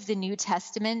much of the New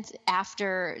Testament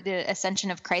after the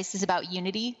ascension of Christ is about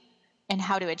unity and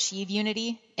how to achieve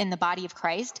unity in the body of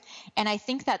Christ. And I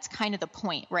think that's kind of the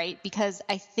point, right? Because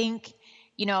I think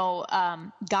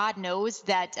God knows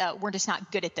that we're just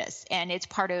not good at this, and it's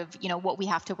part of, what we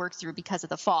have to work through because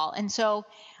of the fall. And so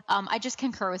I just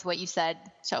concur with what you said.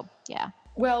 So, yeah.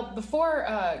 Well, before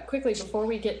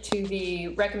we get to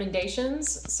the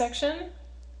recommendations section,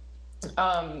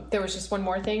 there was just one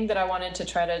more thing that I wanted to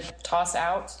try to toss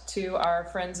out to our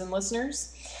friends and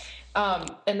listeners.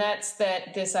 And that's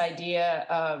that this idea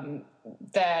of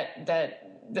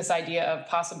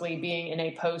possibly being in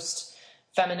a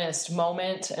post-feminist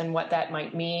moment and what that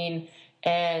might mean.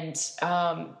 And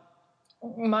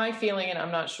my feeling, and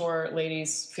I'm not sure,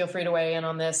 ladies, feel free to weigh in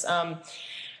on this.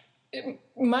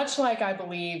 Much like I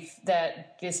believe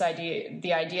that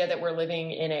the idea that we're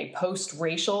living in a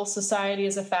post-racial society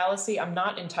is a fallacy, I'm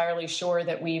not entirely sure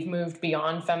that we've moved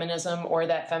beyond feminism, or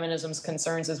that feminism's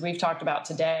concerns, as we've talked about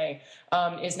today,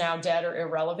 is now dead or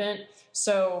irrelevant.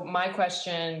 So my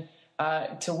question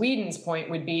to Whedon's point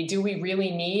would be, do we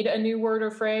really need a new word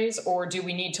or phrase, or do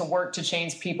we need to work to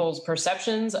change people's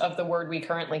perceptions of the word we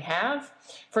currently have?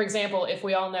 For example, if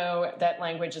we all know that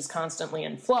language is constantly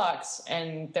in flux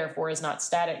and therefore is not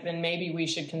static, then maybe we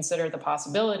should consider the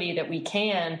possibility that we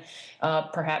can,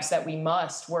 perhaps that we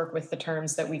must, work with the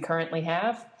terms that we currently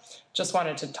have. Just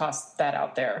wanted to toss that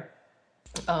out there,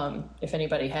 if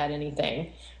anybody had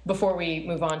anything, before we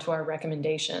move on to our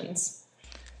recommendations.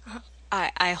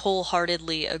 I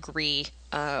wholeheartedly agree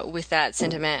with that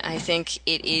sentiment. I think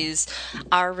it is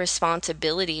our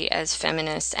responsibility as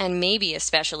feminists, and maybe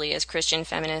especially as Christian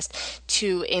feminists,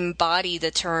 to embody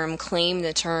the term, claim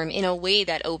the term in a way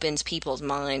that opens people's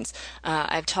minds.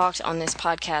 I've talked on this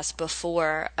podcast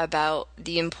before about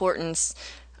the importance,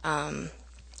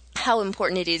 how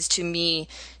important it is to me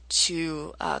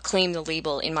to claim the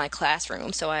label in my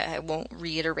classroom, so I won't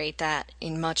reiterate that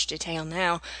in much detail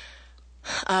now.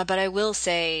 But I will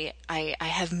say I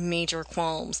have major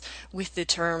qualms with the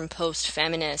term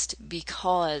post-feminist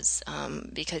because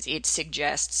it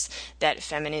suggests that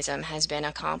feminism has been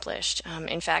accomplished.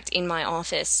 In fact, in my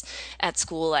office at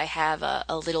school, I have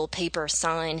a little paper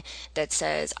sign that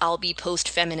says, "I'll be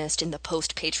post-feminist in the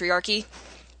post-patriarchy."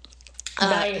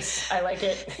 Nice. I like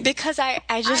it. Because I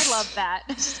just... I love that,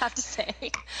 I just have to say.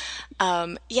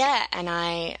 Yeah, and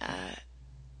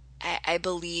I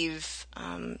believe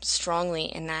strongly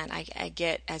in that. I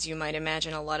get, as you might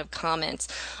imagine, a lot of comments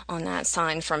on that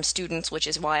sign from students, which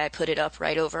is why I put it up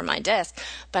right over my desk.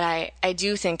 But I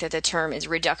do think that the term is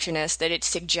reductionist, that it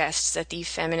suggests that the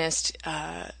feminist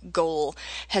goal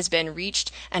has been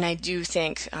reached. And I do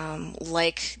think,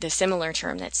 like the similar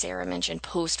term that Sarah mentioned,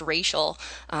 post-racial,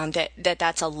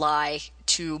 that's a lie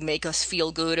to make us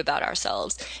feel good about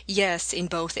ourselves. Yes, in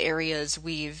both areas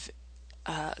we've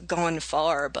gone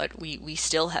far, but we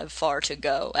still have far to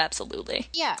go. Absolutely.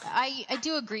 Yeah, I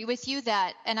do agree with you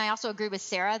that, and I also agree with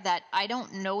Sarah that I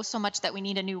don't know so much that we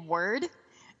need a new word,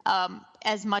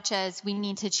 as much as we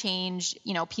need to change,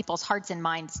 people's hearts and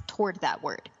minds toward that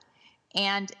word.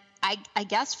 And I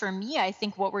guess for me, I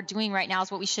think what we're doing right now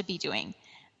is what we should be doing.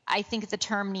 I think the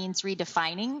term needs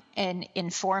redefining in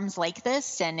forums like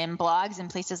this and in blogs and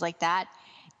places like that.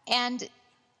 And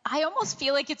I almost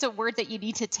feel like it's a word that you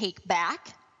need to take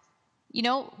back.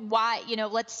 Why,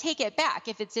 let's take it back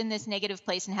if it's in this negative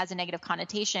place and has a negative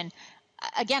connotation.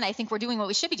 Again, I think we're doing what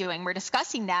we should be doing. We're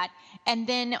discussing that and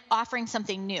then offering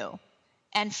something new.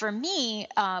 And for me,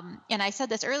 and I said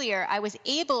this earlier, I was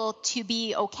able to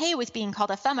be okay with being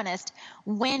called a feminist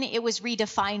when it was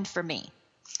redefined for me,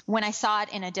 when I saw it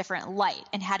in a different light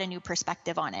and had a new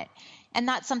perspective on it. And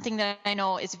that's something that I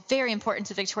know is very important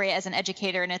to Victoria as an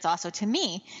educator, and it's also to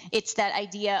me. It's that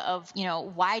idea of,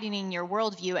 widening your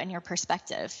worldview and your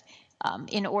perspective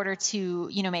in order to,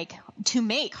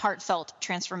 make heartfelt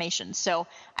transformations. So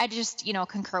I just,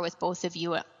 concur with both of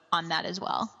you on that as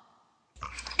well.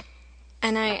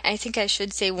 And I think I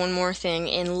should say one more thing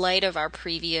in light of our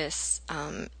previous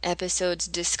episode's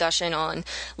discussion on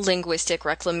linguistic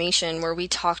reclamation, where we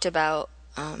talked about,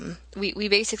 we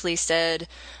basically said,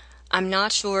 I'm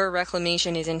not sure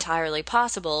reclamation is entirely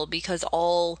possible because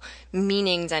all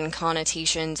meanings and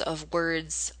connotations of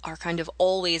words are kind of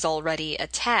always already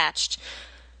attached,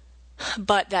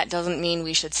 but that doesn't mean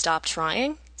we should stop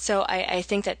trying. So I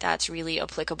think that that's really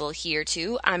applicable here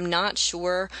too. I'm not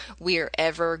sure we're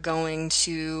ever going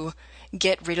to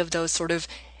get rid of those sort of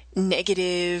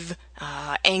negative,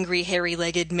 angry,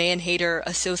 hairy-legged man-hater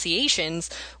associations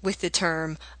with the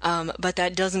term, but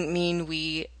that doesn't mean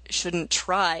we shouldn't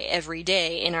try every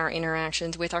day in our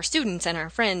interactions with our students and our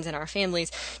friends and our families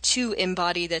to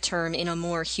embody the term in a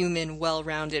more human,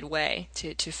 well-rounded way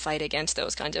to fight against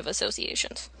those kinds of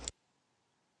associations.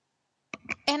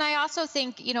 And I also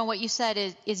think, what you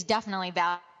said is definitely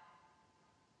valid.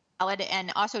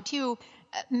 And also, too,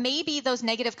 maybe those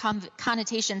negative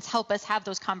connotations help us have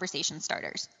those conversation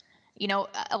starters.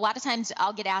 A lot of times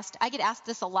I get asked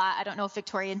this a lot. I don't know if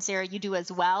Victoria and Sarah, you do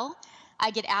as well. I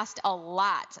get asked a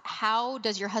lot, how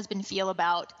does your husband feel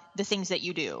about the things that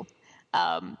you do?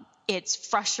 It's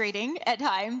frustrating at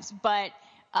times, but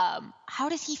how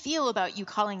does he feel about you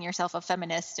calling yourself a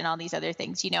feminist and all these other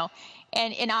things,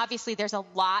 And obviously there's a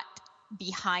lot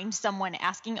behind someone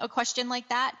asking a question like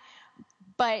that,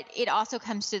 but it also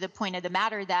comes to the point of the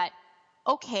matter that,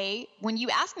 okay, when you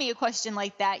ask me a question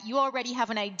like that, you already have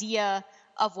an idea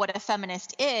of what a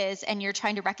feminist is, and you're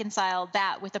trying to reconcile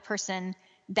that with a person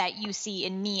that you see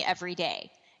in me every day.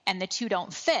 And the two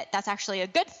don't fit. That's actually a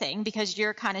good thing because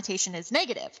your connotation is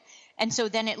negative. And so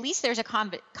then at least there's a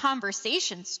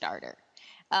conversation starter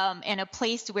and a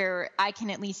place where I can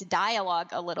at least dialogue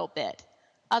a little bit.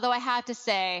 Although I have to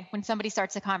say, when somebody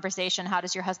starts a conversation, how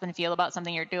does your husband feel about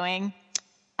something you're doing?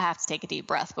 I have to take a deep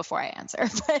breath before I answer.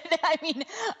 But I mean,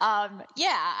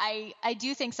 I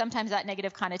do think sometimes that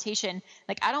negative connotation,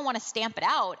 like I don't want to stamp it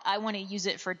out. I want to use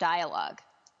it for dialogue.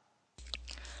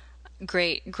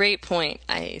 Great point.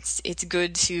 It's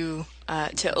good to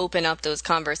open up those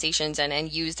conversations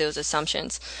and use those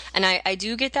assumptions. And I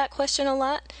do get that question a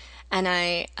lot, and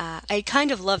I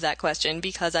kind of love that question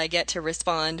because I get to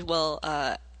respond,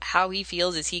 well, how he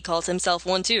feels is he calls himself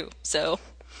one too. So,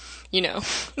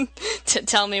 to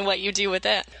tell me what you do with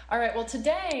that. All right. Well,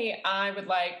 today I would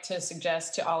like to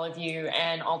suggest to all of you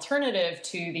an alternative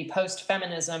to the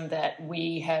post-feminism that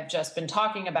we have just been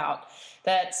talking about,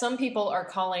 that some people are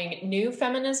calling new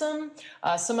feminism,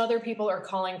 some other people are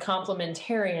calling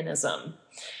complementarianism.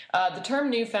 The term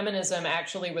new feminism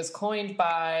actually was coined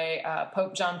by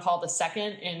Pope John Paul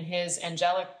II in his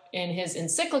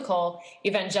encyclical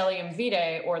Evangelium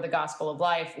Vitae, or the Gospel of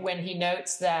Life, when he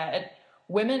notes that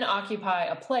women occupy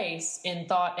a place in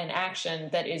thought and action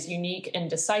that is unique and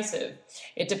decisive.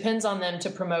 It depends on them to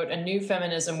promote a new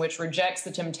feminism which rejects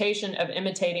the temptation of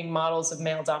imitating models of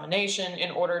male domination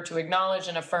in order to acknowledge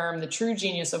and affirm the true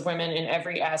genius of women in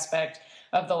every aspect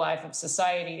of the life of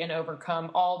society and overcome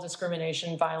all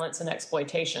discrimination, violence, and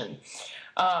exploitation.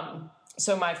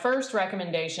 So my first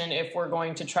recommendation, if we're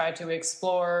going to try to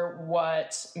explore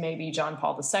what maybe John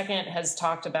Paul II has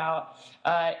talked about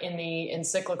in the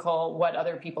encyclical, what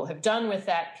other people have done with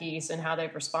that piece and how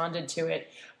they've responded to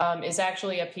it, is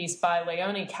actually a piece by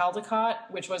Leonie Caldecott,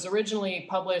 which was originally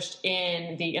published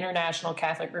in the International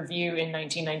Catholic Review in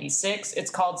 1996. It's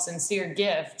called Sincere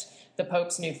Gift, the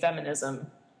Pope's New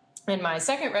Feminism. And my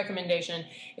second recommendation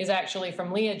is actually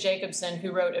from Leah Jacobson,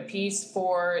 who wrote a piece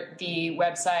for the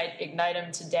website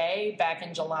Ignitum Today back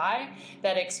in July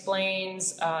that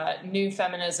explains new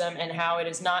feminism and how it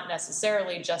is not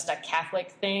necessarily just a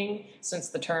Catholic thing, since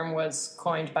the term was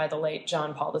coined by the late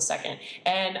John Paul II.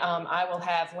 And I will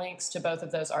have links to both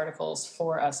of those articles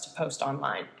for us to post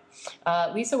online.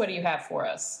 Lisa, what do you have for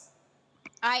us?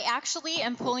 I actually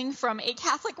am pulling from a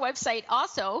Catholic website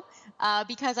also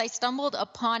because I stumbled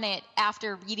upon it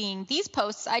after reading these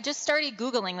posts. I just started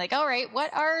Googling, like, all right,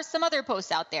 what are some other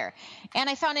posts out there? And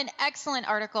I found an excellent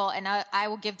article, and I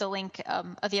will give the link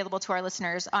available to our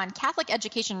listeners on Catholic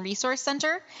Education Resource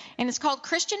Center, and it's called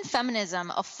Christian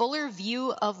Feminism, A Fuller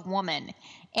View of Woman.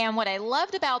 And what I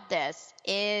loved about this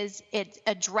is it's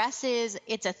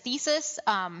a thesis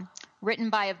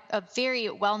written by a very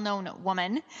well-known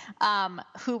woman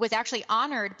who was actually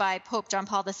honored by Pope John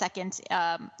Paul II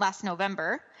last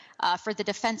November for the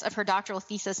defense of her doctoral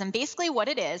thesis. And basically what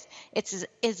it is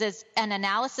an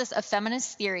analysis of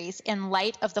feminist theories in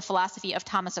light of the philosophy of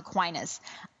Thomas Aquinas.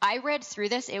 I read through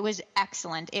this. It was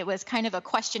excellent. It was kind of a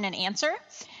question and answer.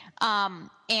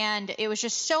 And it was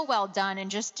just so well done and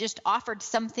just offered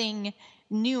something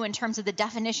new in terms of the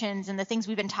definitions and the things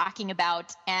we've been talking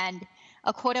about. And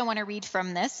a quote I want to read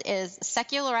from this is,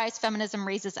 "Secularized feminism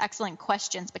raises excellent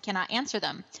questions but cannot answer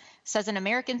them," says an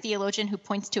American theologian who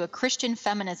points to a Christian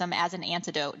feminism as an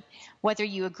antidote. Whether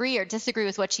you agree or disagree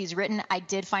with what she's written, I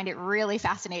did find it really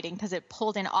fascinating because it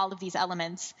pulled in all of these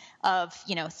elements of,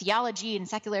 theology and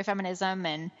secular feminism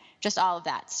and just all of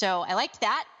that. So I liked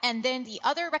that. And then the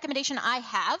other recommendation I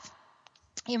have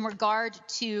in regard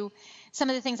to some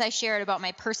of the things I shared about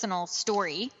my personal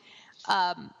story,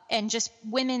 and just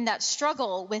women that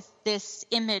struggle with this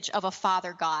image of a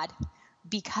father God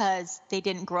because they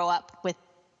didn't grow up with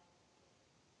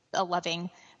a loving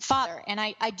father. And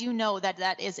I do know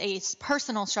that is a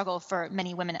personal struggle for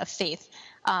many women of faith.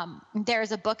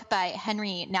 There's a book by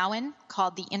Henry Nouwen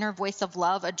called The Inner Voice of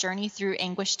Love, A Journey Through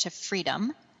Anguish to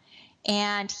Freedom.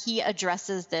 And he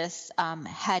addresses this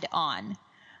head on.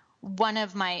 One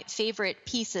of my favorite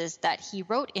pieces that he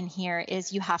wrote in here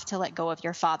is, you have to let go of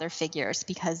your father figures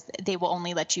because they will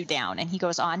only let you down. And he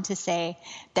goes on to say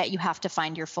that you have to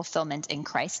find your fulfillment in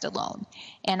Christ alone.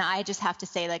 And I just have to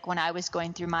say, like, when I was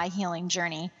going through my healing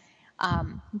journey,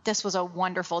 this was a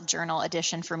wonderful journal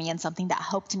edition for me and something that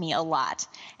helped me a lot.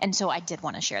 And so I did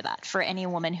want to share that for any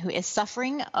woman who is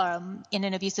suffering in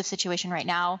an abusive situation right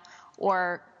now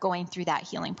or going through that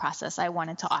healing process. I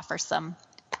wanted to offer some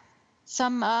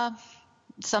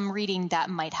reading that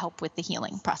might help with the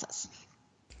healing process.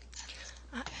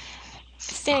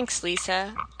 Thanks,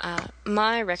 Lisa.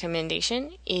 My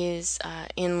recommendation is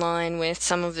in line with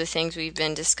some of the things we've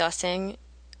been discussing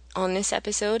on this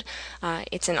episode.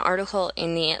 It's an article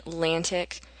in The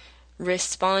Atlantic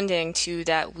responding to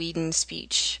that Whedon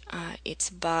speech. It's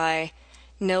by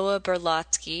Noah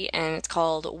Berlotsky, and it's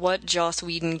called What Joss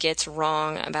Whedon Gets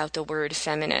Wrong About the Word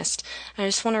Feminist. I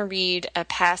just want to read a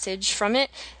passage from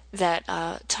it that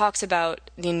talks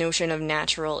about the notion of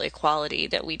natural equality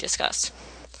that we discussed.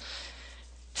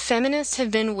 Feminists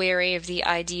have been wary of the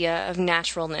idea of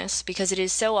naturalness because it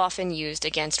is so often used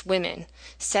against women.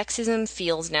 Sexism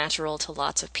feels natural to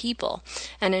lots of people,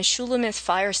 and as Shulamith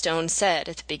Firestone said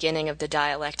at the beginning of The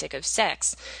Dialectic of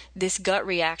Sex, this gut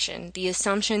reaction, the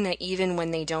assumption that even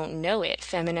when they don't know it,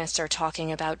 feminists are talking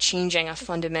about changing a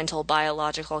fundamental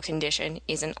biological condition,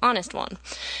 is an honest one.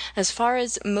 As far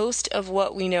as most of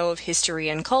what we know of history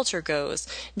and culture goes,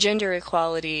 gender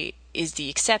equality is the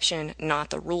exception,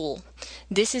 not the rule.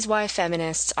 This is why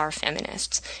feminists are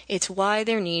feminists. It's why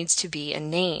there needs to be a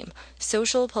name.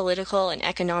 Social, political, and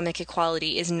economic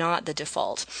equality is not the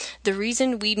default. The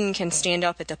reason Whedon can stand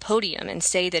up at the podium and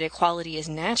say that equality is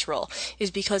natural is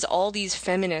because all these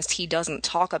feminists he doesn't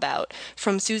talk about,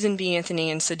 from Susan B. Anthony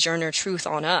and Sojourner Truth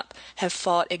on up, have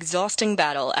fought exhausting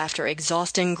battle after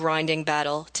exhausting grinding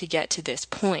battle to get to this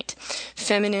point.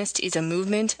 Feminist is a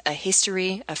movement, a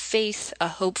history, a faith, a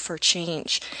hope for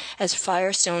change. As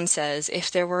Firestone says, if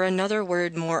there were another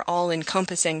word more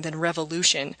all-encompassing than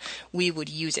revolution, we would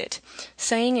use it.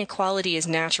 Saying equality is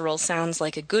natural sounds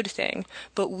like a good thing,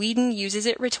 but Whedon uses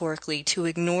it rhetorically to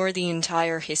ignore the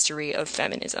entire history of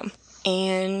feminism.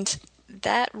 And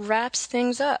that wraps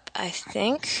things up, I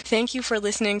think. Thank you for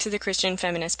listening to the Christian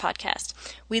Feminist Podcast.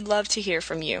 We'd love to hear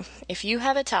from you. If you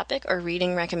have a topic or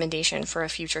reading recommendation for a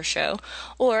future show,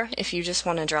 or if you just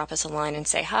want to drop us a line and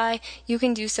say hi, you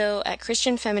can do so at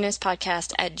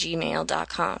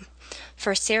christianfeministpodcast@gmail.com.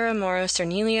 For Sarah Morrow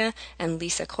Cerniglia and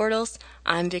Lisa Korthals,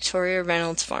 I'm Victoria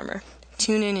Reynolds Farmer.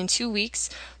 Tune in 2 weeks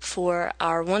for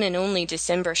our one and only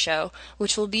December show,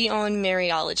 which will be on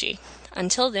Mariology.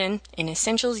 Until then, in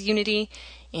essentials unity,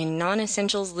 in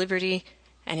non-essentials liberty,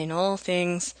 and in all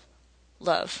things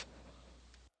love.